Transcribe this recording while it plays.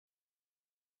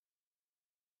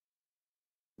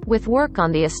With work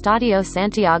on the Estadio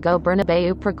Santiago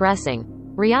Bernabeu progressing,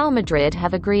 Real Madrid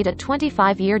have agreed a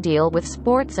 25-year deal with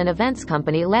sports and events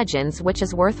company Legends, which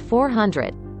is worth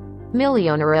 €400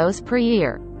 million per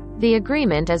year. The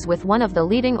agreement is with one of the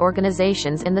leading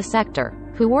organizations in the sector,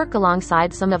 who work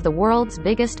alongside some of the world's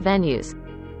biggest venues.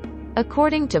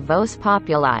 According to Voz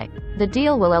Populi, the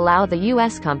deal will allow the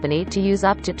U.S. company to use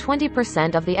up to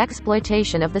 20% of the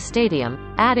exploitation of the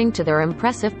stadium, adding to their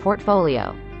impressive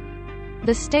portfolio.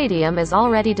 The stadium is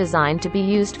already designed to be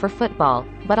used for football,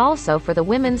 but also for the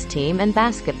women's team and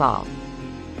basketball.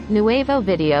 Nuevo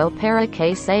video para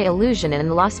que se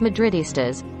ilusionen los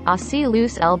madridistas, así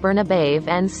luce el Bernabéu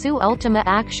en su última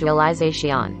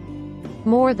actualización.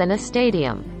 More than a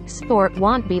stadium. Sport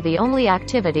won't be the only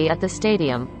activity at the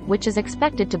stadium, which is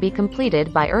expected to be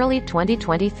completed by early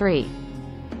 2023.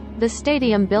 The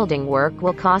stadium building work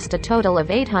will cost a total of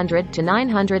 €800 to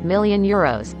 €900 million,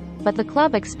 but the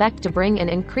club expect to bring in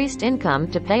increased income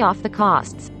to pay off the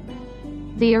costs.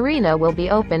 The arena will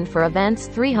be open for events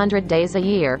 300 days a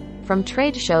year, from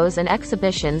trade shows and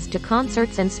exhibitions to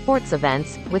concerts and sports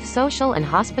events, with social and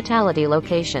hospitality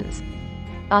locations.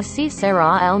 Así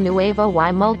será el nuevo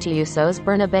y multiusos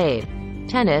Bernabéu.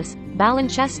 Tennis,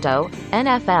 baloncesto,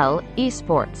 NFL,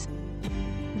 esports.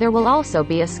 There will also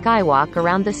be a skywalk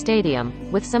around the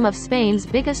stadium, with some of Spain's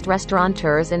biggest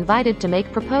restaurateurs invited to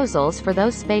make proposals for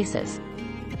those spaces.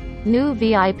 New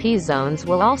VIP zones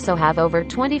will also have over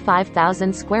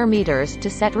 25,000 square meters to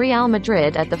set Real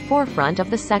Madrid at the forefront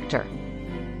of the sector.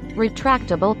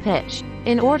 Retractable pitch.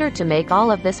 In order to make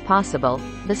all of this possible,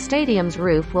 the stadium's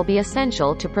roof will be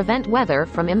essential to prevent weather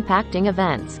from impacting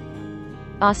events.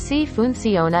 Así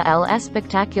funciona el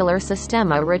espectacular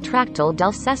sistema retráctil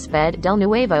del césped del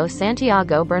nuevo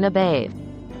Santiago Bernabéu.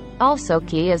 Also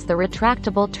key is the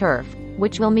retractable turf,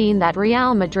 which will mean that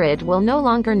Real Madrid will no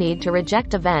longer need to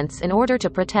reject events in order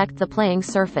to protect the playing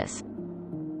surface.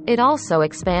 It also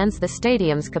expands the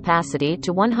stadium's capacity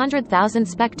to 100,000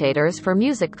 spectators for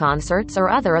music concerts or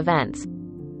other events.